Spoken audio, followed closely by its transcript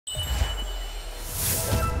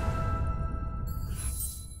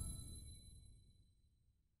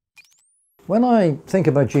When I think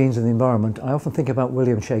about genes in the environment, I often think about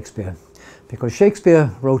William Shakespeare, because Shakespeare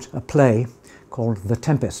wrote a play called The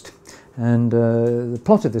Tempest, and the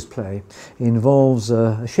plot of this play involves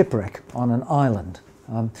a shipwreck on an island,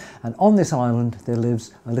 and on this island there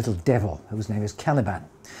lives a little devil whose name is Caliban.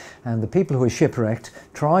 And the people who are shipwrecked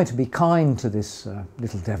try to be kind to this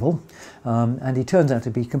little devil, and he turns out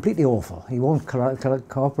to be completely awful. He won't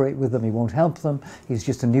cooperate with them, he won't help them, he's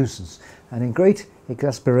just a nuisance. And in great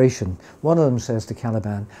exasperation, one of them says to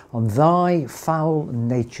Caliban, "On thy foul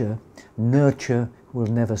nature, nurture will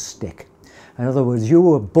never stick." In other words, you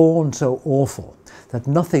were born so awful that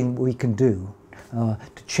nothing we can do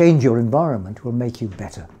to change your environment will make you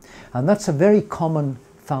better. And that's a very common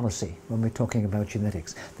fallacy when we're talking about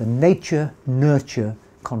genetics, the nature-nurture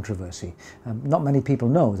controversy. Not many people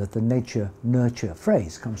know that the nature-nurture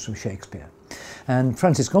phrase comes from Shakespeare. And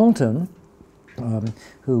Francis Galton,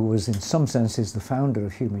 who was in some senses the founder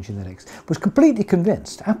of human genetics, was completely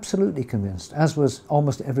convinced, absolutely convinced, as was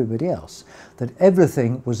almost everybody else, that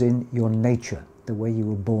everything was in your nature, the way you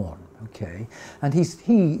were born. Okay, and he was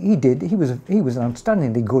an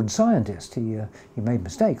outstandingly good scientist. He made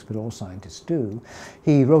mistakes, but all scientists do.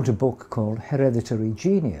 He wrote a book called Hereditary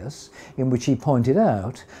Genius, in which he pointed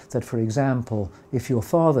out that, for example, if your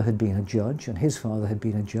father had been a judge, and his father had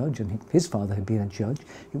been a judge, and his father had been a judge,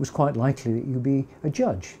 it was quite likely that you'd be a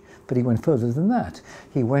judge. But he went further than that.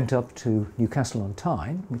 He went up to Newcastle on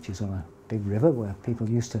Tyne, which is on a big river where people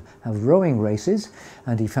used to have rowing races,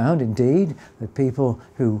 and he found indeed that people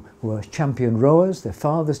who were champion rowers, their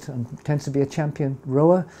fathers tends to be a champion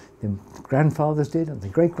rower, their grandfathers did, and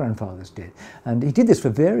their great-grandfathers did. And he did this for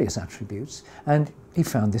various attributes, and he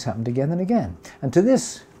found this happened again and again. And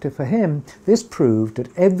for him, this proved that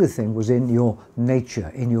everything was in your nature,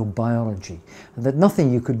 in your biology, and that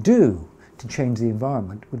nothing you could do to change the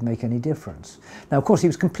environment would make any difference. Now, of course, he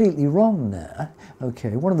was completely wrong there.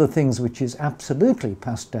 Okay, one of the things which is absolutely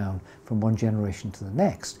passed down from one generation to the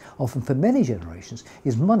next, often for many generations,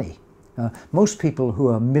 is money. Most people who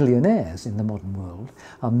are millionaires in the modern world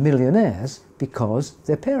are millionaires because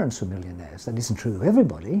their parents were millionaires. That isn't true of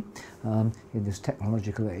everybody in this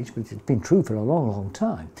technological age, but it's been true for a long, long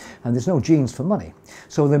time. And there's no genes for money.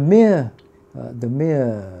 So the mere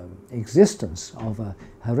existence of a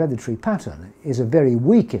hereditary pattern is a very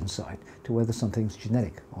weak insight to whether something's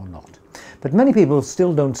genetic or not. But many people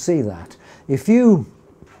still don't see that. If you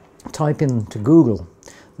type into Google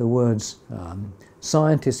the words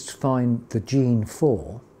scientists find the gene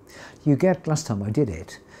for, you get, last time I did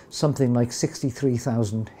it, something like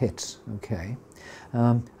 63,000 hits, okay?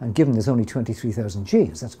 And given there's only 23,000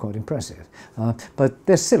 genes, that's quite impressive. But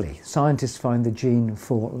they're silly. Scientists find the gene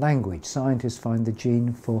for language. Scientists find the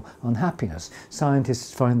gene for unhappiness.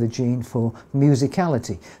 Scientists find the gene for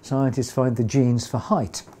musicality. Scientists find the genes for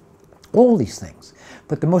height. All these things.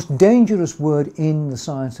 But the most dangerous word in the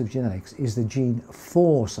science of genetics is the gene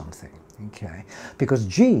for something. Okay, because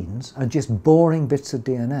genes are just boring bits of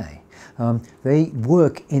DNA. They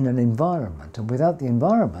work in an environment, and without the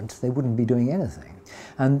environment they wouldn't be doing anything.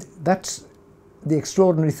 And that's the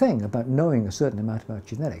extraordinary thing about knowing a certain amount about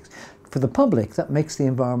genetics. For the public, that makes the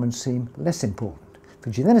environment seem less important.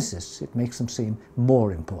 For geneticists, it makes them seem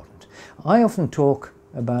more important. I often talk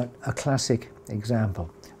about a classic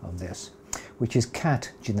example of this, which is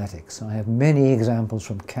cat genetics. I have many examples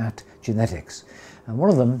from cat genetics. And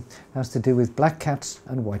one of them has to do with black cats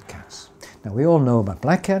and white cats. Now, we all know about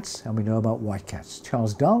black cats and we know about white cats.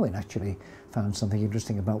 Charles Darwin actually found something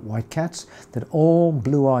interesting about white cats, that all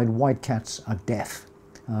blue-eyed white cats are deaf.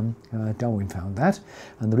 Darwin found that.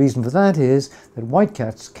 And the reason for that is that white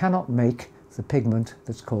cats cannot make the pigment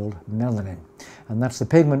that's called melanin. And that's the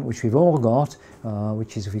pigment which we've all got,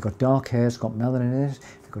 which is if you've got dark hair, it's got melanin in it.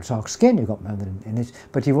 If you've got dark skin, you've got melanin in it.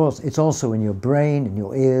 But it's also in your brain, in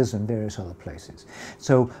your ears, and various other places.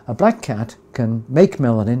 So a black cat can make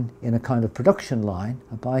melanin in a kind of production line,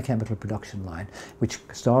 a biochemical production line, which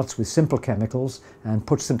starts with simple chemicals and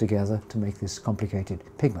puts them together to make this complicated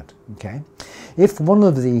pigment. Okay? If one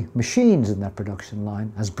of the machines in that production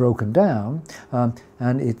line has broken down,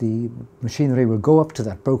 the machinery will go up to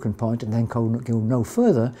that broken point and then go no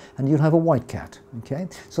further, and you'll have a white cat. Okay?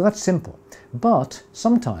 So that's simple. But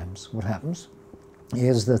sometimes what happens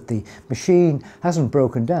is that the machine hasn't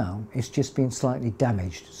broken down, it's just been slightly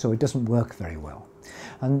damaged, so it doesn't work very well.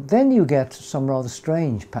 And then you get some rather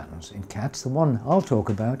strange patterns in cats. The one I'll talk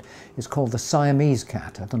about is called the Siamese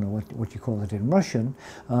cat. I don't know what you call it in Russian,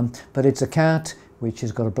 but it's a cat which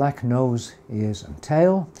has got a black nose, ears and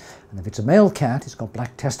tail, and if it's a male cat, it's got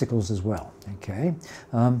black testicles as well. Okay,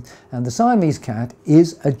 and the Siamese cat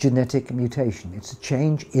is a genetic mutation. It's a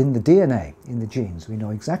change in the DNA, in the genes. We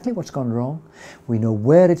know exactly what's gone wrong, we know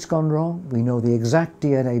where it's gone wrong, we know the exact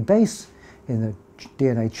DNA base in the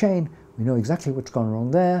DNA chain. We know exactly what's gone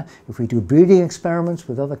wrong there. If we do breeding experiments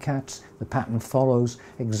with other cats, the pattern follows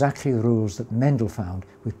exactly the rules that Mendel found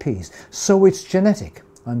with peas. So it's genetic.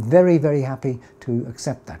 I'm very, very happy to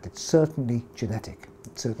accept that. It's certainly genetic.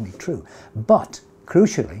 It's certainly true. But,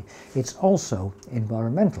 crucially, it's also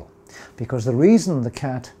environmental. Because the reason the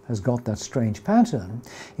cat has got that strange pattern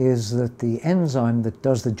is that the enzyme that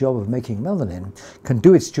does the job of making melanin can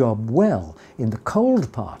do its job well in the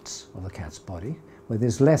cold parts of the cat's body, where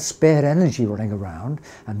there's less spare energy running around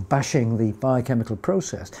and bashing the biochemical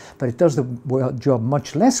process, but it does the job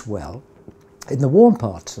much less well in the warm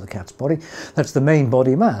parts of the cat's body. That's the main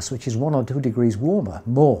body mass, which is 1 or 2 degrees warmer,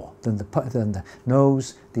 more than the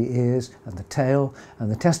nose, the ears and the tail, and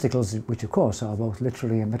the testicles, which of course are both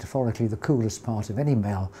literally and metaphorically the coolest part of any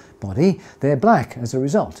male body. They're black as a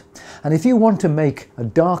result. And if you want to make a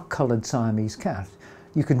dark-coloured Siamese cat,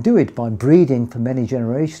 you can do it by breeding for many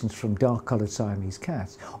generations from dark-coloured Siamese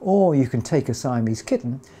cats, or you can take a Siamese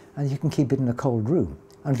kitten and you can keep it in a cold room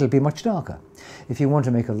and it'll be much darker. If you want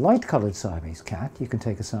to make a light-coloured Siamese cat, you can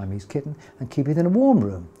take a Siamese kitten and keep it in a warm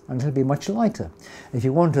room and it'll be much lighter. If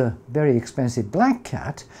you want a very expensive black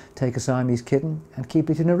cat, take a Siamese kitten and keep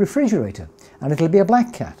it in a refrigerator and it'll be a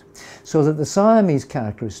black cat. So that the Siamese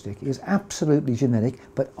characteristic is absolutely genetic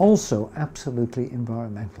but also absolutely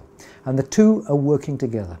environmental. And the two are working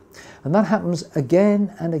together. And that happens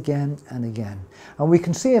again and again and again. And we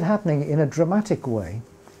can see it happening in a dramatic way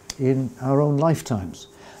in our own lifetimes.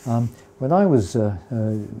 When I was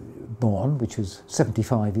born, which was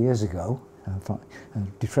 75 years ago,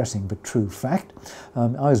 depressing but true fact,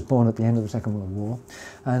 I was born at the end of the Second World War,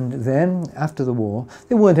 and then after the war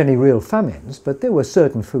there weren't any real famines, but there were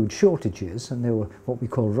certain food shortages and there were what we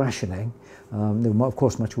call rationing. They were of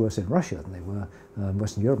course much worse in Russia than they were in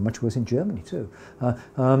Western Europe, much worse in Germany too.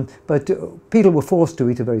 But people were forced to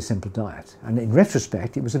eat a very simple diet, and in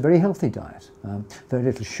retrospect it was a very healthy diet. Very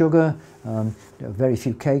little sugar, very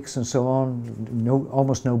few cakes and so on,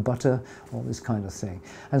 almost no butter, all this kind of thing.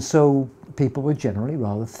 And so people were generally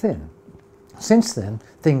rather thin. Since then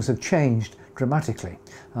things have changed dramatically.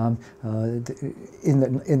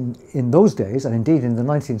 In those days, and indeed in the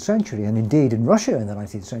 19th century, and indeed in Russia in the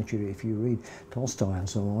 19th century, if you read Tolstoy and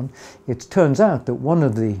so on, it turns out that one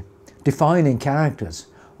of the defining characters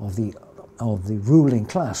of the ruling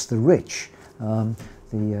class, the rich, were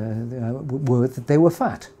that they were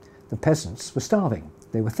fat. The peasants were starving.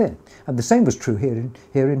 They were thin. And the same was true here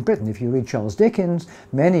in Britain. If you read Charles Dickens,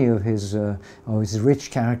 many of his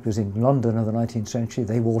rich characters in London of the 19th century,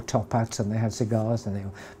 they wore top hats and they had cigars and they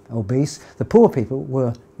were obese. The poor people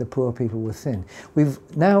were thin. We've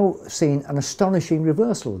now seen an astonishing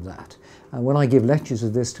reversal of that. When I give lectures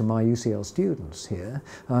of this to my UCL students here,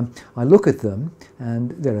 I look at them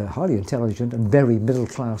and they're a highly intelligent and very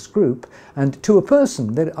middle-class group, and to a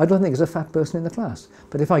person, I don't think there's a fat person in the class.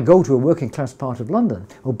 But if I go to a working class part of London,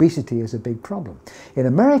 obesity is a big problem. In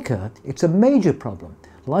America, it's a major problem.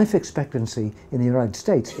 Life expectancy in the United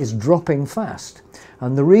States is dropping fast,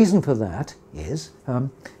 and the reason for that is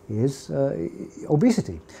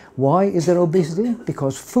obesity. Why is there obesity?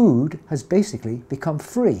 Because food has basically become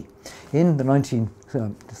free. In the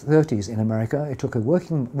 1930s in America, it took a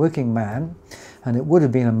working man, and it would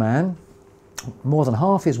have been a man more than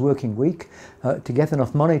half his working week to get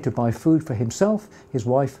enough money to buy food for himself, his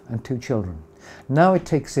wife and 2 children. Now it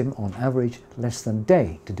takes him on average less than a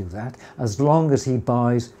day to do that, as long as he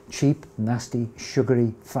buys cheap, nasty,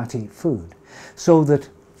 sugary, fatty food. So that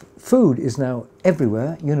food is now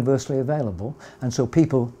everywhere, universally available, and so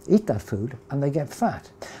people eat that food and they get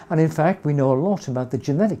fat. And in fact, we know a lot about the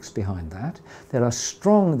genetics behind that. There is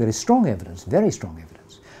strong evidence, very strong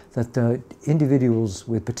evidence, that individuals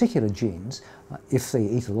with particular genes, if they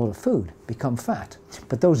eat a lot of food, become fat.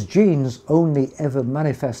 But those genes only ever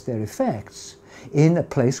manifest their effects in a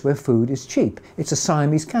place where food is cheap. It's a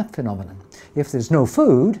Siamese cat phenomenon. If there's no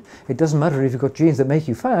food, it doesn't matter if you've got genes that make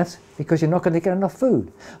you fat, because you're not going to get enough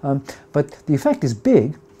food. But the effect is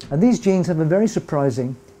big, and these genes have a very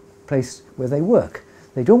surprising place where they work.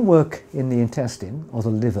 They don't work in the intestine or the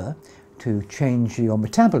liver to change your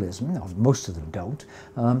metabolism. No, most of them don't.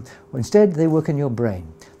 Instead, they work in your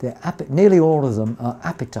brain. Nearly all of them are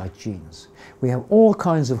appetite genes. We have all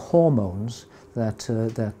kinds of hormones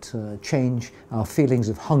that change our feelings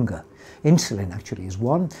of hunger. Insulin actually is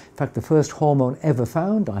one. In fact, the first hormone ever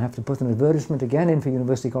found, I have to put an advertisement again in for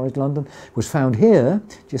University College London, was found here,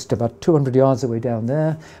 just about 200 yards away down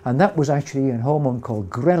there, and that was actually a hormone called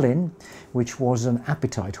ghrelin, which was an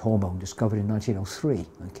appetite hormone discovered in 1903.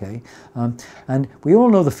 Okay, and we all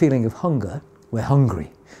know the feeling of hunger. We're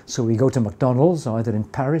hungry. So we go to McDonald's, either in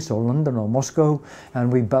Paris or London or Moscow,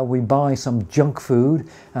 and we buy some junk food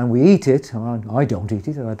and we eat it. I don't eat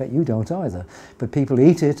it, and I bet you don't either. But people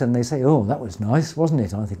eat it and they say, oh, that was nice, wasn't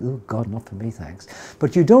it? And I think, oh, God, not for me, thanks.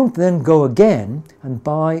 But you don't then go again and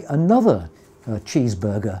buy another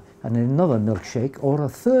cheeseburger and another milkshake or a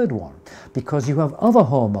third one, because you have other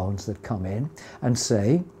hormones that come in and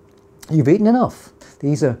say, you've eaten enough.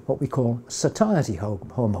 These are what we call satiety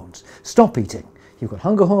hormones. Stop eating. You've got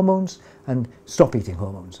hunger hormones and stop eating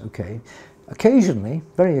hormones, okay? Occasionally,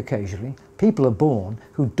 very occasionally, people are born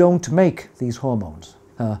who don't make these hormones.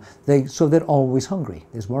 So they're always hungry.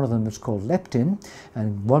 There's one of them that's called leptin,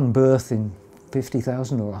 and one birth in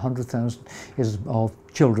 50,000 or 100,000 is of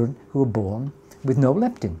children who are born with no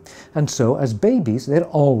leptin. And so as babies, they're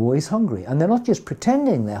always hungry. And they're not just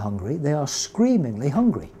pretending they're hungry, they are screamingly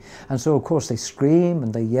hungry. And so, of course, they scream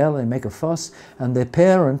and they yell and make a fuss. And their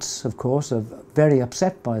parents, of course, are very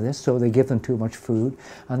upset by this, so they give them too much food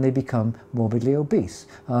and they become morbidly obese.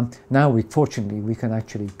 Now, fortunately, we can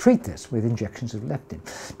actually treat this with injections of leptin.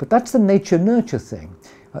 But that's the nature-nurture thing.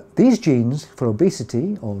 These genes for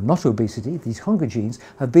obesity, or not obesity, these hunger genes,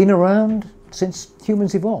 have been around since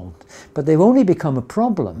humans evolved. But they've only become a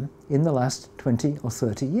problem in the last 20 or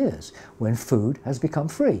 30 years, when food has become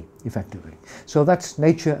free, effectively. So that's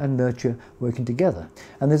nature and nurture working together.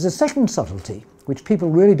 And there's a second subtlety, which people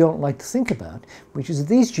really don't like to think about, which is that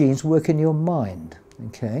these genes work in your mind,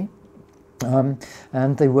 okay?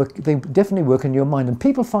 And they definitely work in your mind, and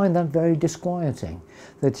people find that very disquieting,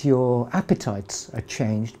 that your appetites are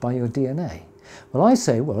changed by your DNA. Well, I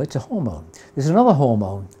say, well, it's a hormone. There's another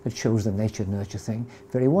hormone that shows the nature-nurture thing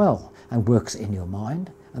very well and works in your mind,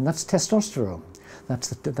 and that's testosterone.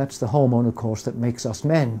 That's the hormone, of course, that makes us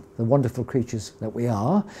men the wonderful creatures that we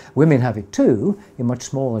are. Women have it too, in much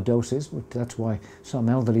smaller doses. That's why some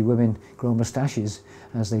elderly women grow moustaches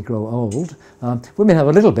as they grow old. Women have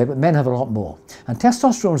a little bit, but men have a lot more. And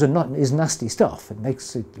testosterone is nasty stuff. It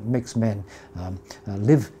makes men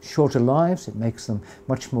live shorter lives. It makes them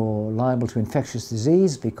much more liable to infectious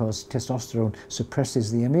disease, because testosterone suppresses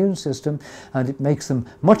the immune system, and it makes them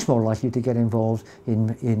much more likely to get involved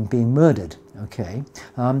in being murdered. Okay,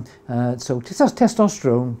 so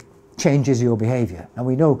testosterone changes your behavior, and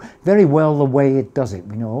we know very well the way it does it.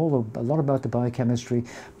 We know a lot about the biochemistry.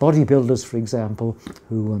 Bodybuilders, for example,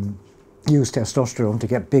 who use testosterone to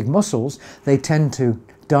get big muscles, they tend to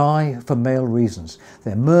die for male reasons.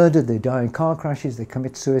 They're murdered, they die in car crashes, they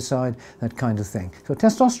commit suicide, that kind of thing. So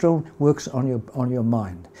testosterone works on your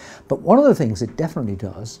mind. But one of the things it definitely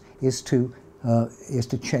does is to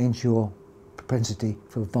change your propensity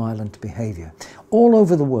for violent behavior. All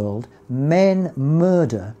over the world, men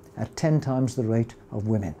murder at 10 times the rate of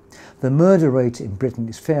women. The murder rate in Britain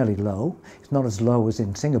is fairly low. It's not as low as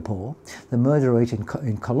in Singapore. The murder rate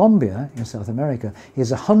in Colombia, in South America,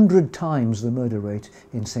 is 100 times the murder rate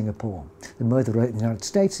in Singapore. The murder rate in the United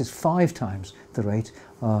States is 5 times the rate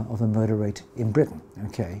of the murder rate in Britain.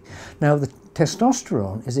 Okay. Now, the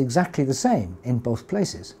testosterone is exactly the same in both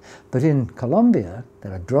places. But in Colombia,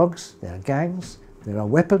 there are drugs, there are gangs, there are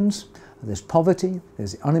weapons, there's poverty,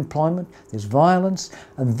 there's unemployment, there's violence,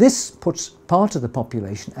 and this puts part of the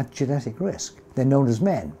population at genetic risk. They're known as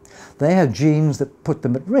men. They have genes that put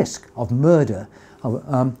them at risk of murder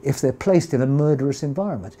if they're placed in a murderous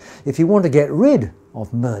environment. If you want to get rid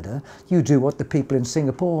of murder, you do what the people in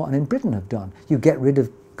Singapore and in Britain have done. You get rid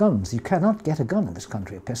of guns. You cannot get a gun in this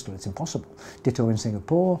country, a pistol, it's impossible. Ditto in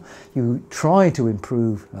Singapore. You try to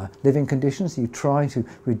improve living conditions, you try to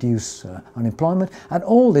reduce unemployment, and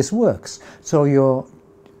all this works. So you're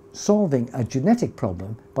solving a genetic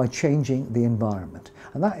problem by changing the environment.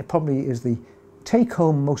 And that probably is the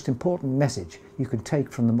take-home most important message you can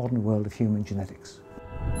take from the modern world of human genetics.